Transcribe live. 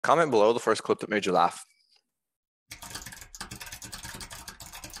Comment below the first clip that made you laugh.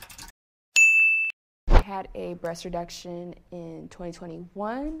 I had a breast reduction in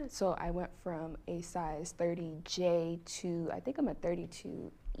 2021, so I went from a size 30J to, I think I'm a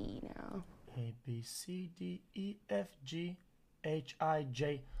 32E now. A, B, C, D, E, F, G, H, I,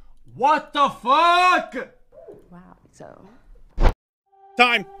 J. What the fuck? Wow, so.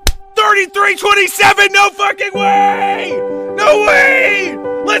 Time. 33:27, no fucking way! No way!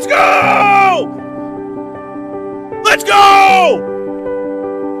 Let's go! Let's go!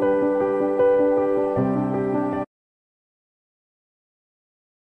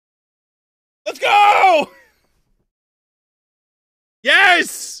 Let's go!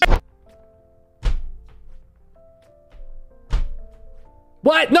 Yes!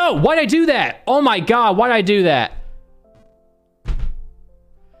 What? No, why'd I do that? Oh my god, why'd I do that?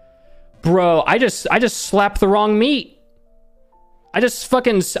 Bro, I just slapped the wrong meat. I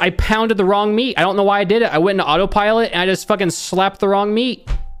pounded the wrong meat. I don't know why I did it. I went into autopilot and I just fucking slapped the wrong meat.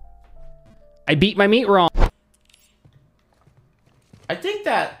 I beat my meat wrong. I think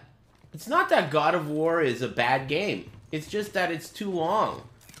that it's not that God of War is a bad game. It's just that it's too long.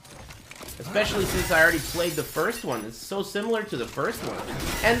 Especially since I already played the first one. It's so similar to the first one.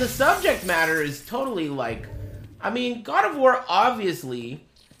 And the subject matter is totally like... I mean, God of War obviously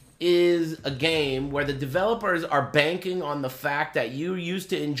is a game where the developers are banking on the fact that you used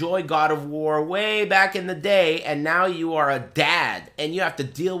to enjoy God of War way back in the day, and now you are a dad, and you have to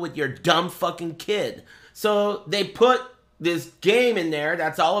deal with your dumb fucking kid. So they put this game in there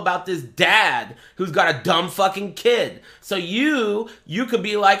that's all about this dad who's got a dumb fucking kid. So you could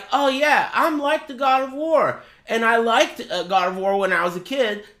be like, oh yeah, I'm like the God of War, and I liked God of War when I was a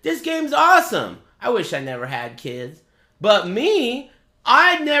kid. This game's awesome. I wish I never had kids. But me,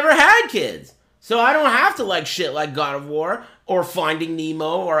 I never had kids. So I don't have to like shit like God of War or Finding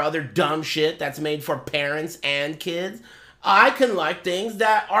Nemo or other dumb shit that's made for parents and kids. I can like things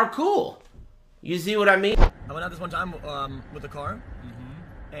that are cool. You see what I mean? I went out this one time with a car,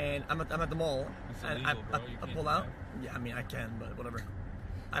 and I'm at the mall, and I pull out. Yeah, I mean I can, but whatever.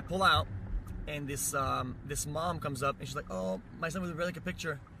 I pull out, and this mom comes up, and she's like, "Oh, my son would really like a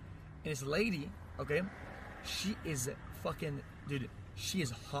picture." And this lady, okay, she is fucking, dude, she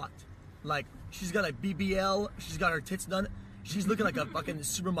is hot. Like, she's got like BBL, she's got her tits done. She's looking like a fucking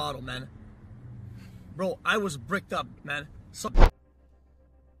supermodel, man. Bro, I was bricked up, man.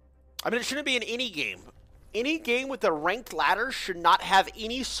 I mean, it shouldn't be in any game. Any game with a ranked ladder should not have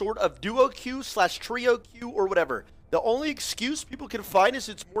any sort of duo queue / trio queue or whatever. The only excuse people can find is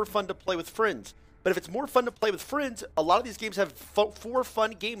it's more fun to play with friends. But if it's more fun to play with friends, a lot of these games have 4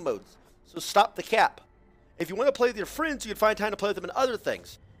 fun game modes. So stop the cap. If you want to play with your friends, you can find time to play with them in other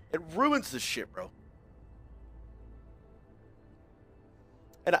things. It ruins this shit, bro.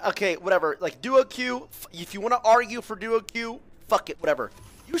 And okay, whatever. Like duo queue, if you want to argue for duo queue, fuck it, whatever.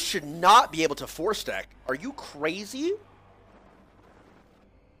 You should not be able to 4-stack. Are you crazy?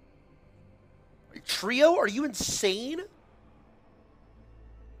 Trio? Are you insane?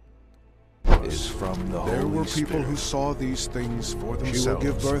 Is from the there were people who saw these things for themselves. She will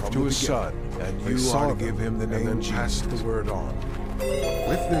give birth to a son, and you are to give him the name and pass the word on.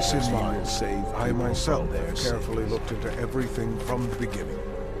 With this in mind, I myself carefully looked into everything from the beginning.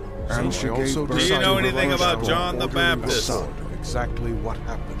 And she also do you know anything about John the Baptist? Exactly what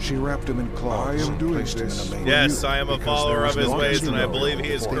happened. She wrapped him in cloths. I am doing this. Yes, I am a follower of his ways, and I believe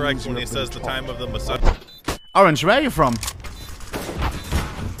he is correct when he says the time of the Messiah. Orange, where are you from?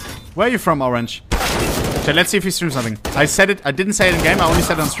 Where are you from, Orange? Okay, let's see if he streams something. I said it. I didn't say it in game. I only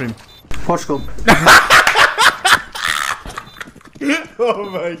said it on stream. Portugal. Oh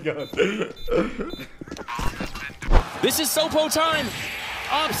my god. This is Sopo time.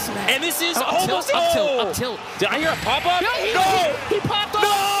 Up smash. And this is up tilt, up tilt. Did I hear a pop up? He popped up.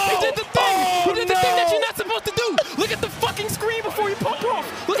 No! He did the thing. He did the thing that you're not supposed to do. Look at the fucking screen before you pop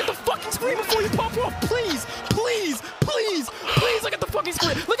off. Look at the fucking screen before you pop off. Please, please, please, please look at the fucking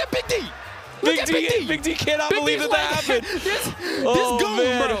screen. Look at Big D. Big D cannot believe that happened. This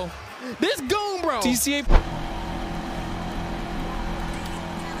goon, bro. This goon, bro. TCA.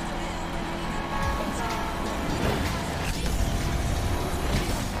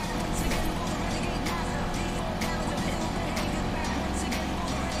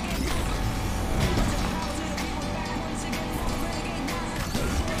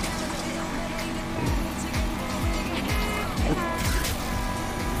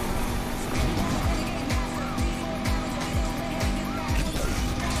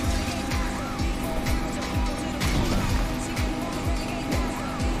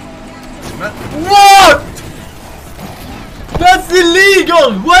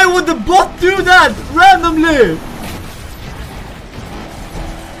 Why would the bot do that randomly?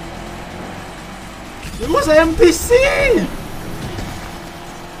 It was an NPC!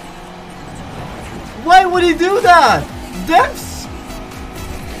 Why would he do that? Depths?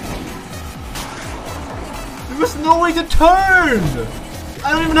 There was no way to turn!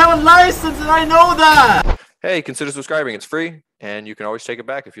 I don't even have a license and I know that! Hey, consider subscribing. It's free, and you can always take it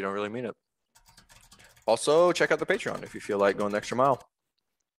back if you don't really mean it. Also, check out the Patreon if you feel like going the extra mile.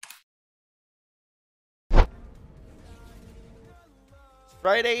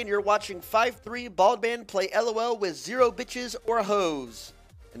 Friday, and you're watching 5'3" bald man play LOL with 0 bitches or hoes.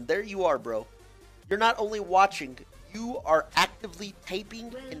 And there you are, bro. You're not only watching, you are actively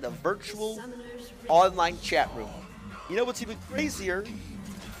taping in the virtual online chat room. You know what's even crazier?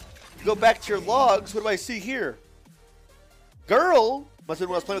 You go back to your logs, what do I see here? Girl, must have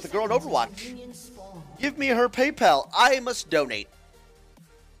been when I was playing with a girl in Overwatch. Give me her PayPal, I must donate.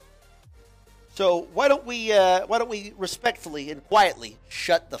 So why don't we respectfully and quietly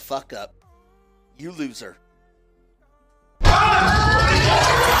shut the fuck up, you loser.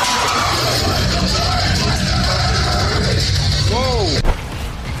 Whoa.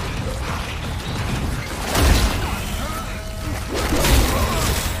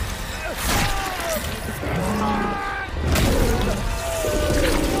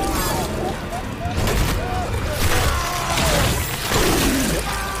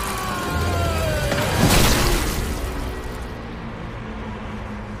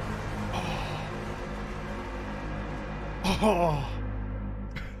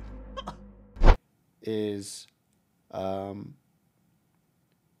 Is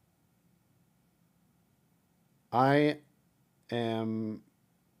I am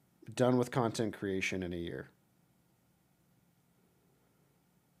done with content creation in a year.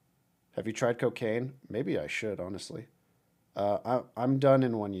 Have you tried cocaine? Maybe I should, honestly. I'm done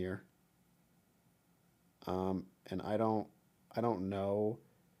in 1 year. And I don't know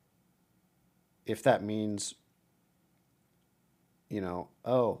if that means, you know,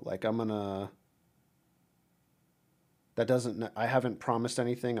 oh, like I'm gonna, that doesn't, I haven't promised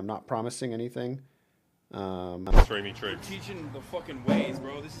anything. I'm not promising anything. Streamy tricks. Teaching the fucking ways,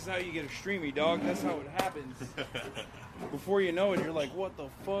 bro. This is how you get a streamy, dog. That's how it happens. Before you know it, you're like, what the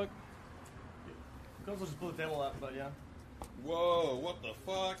fuck? Let's just pull the table up, but yeah. Whoa, what the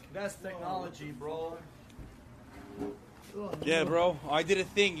fuck? That's technology, bro. Yeah, bro. I did a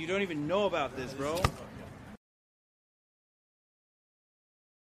thing. You don't even know about this, bro.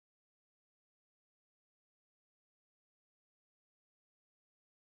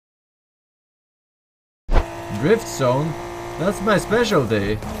 Drift zone? That's my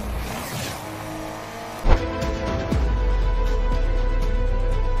specialty.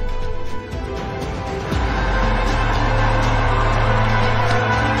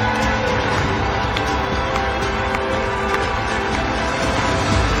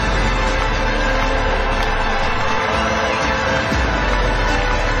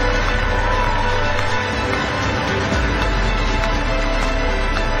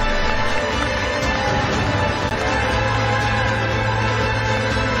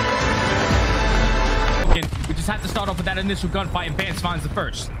 Have to start off with that initial gunfight, and Bance finds the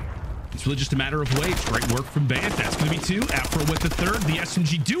first. It's really just a matter of waves. Great work from Bance. That's going to be 2. Afro with the 3rd. The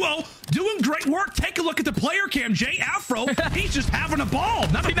SMG duo doing great work. Take a look at the player cam, Jay. Afro, he's just having a ball.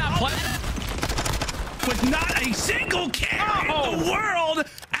 With not a single kill in the world.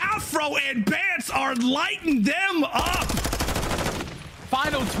 Afro and Bance are lighting them up.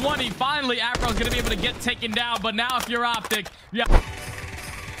 Final 20. Finally, Afro's going to be able to get taken down, but now if you're Optic, yeah.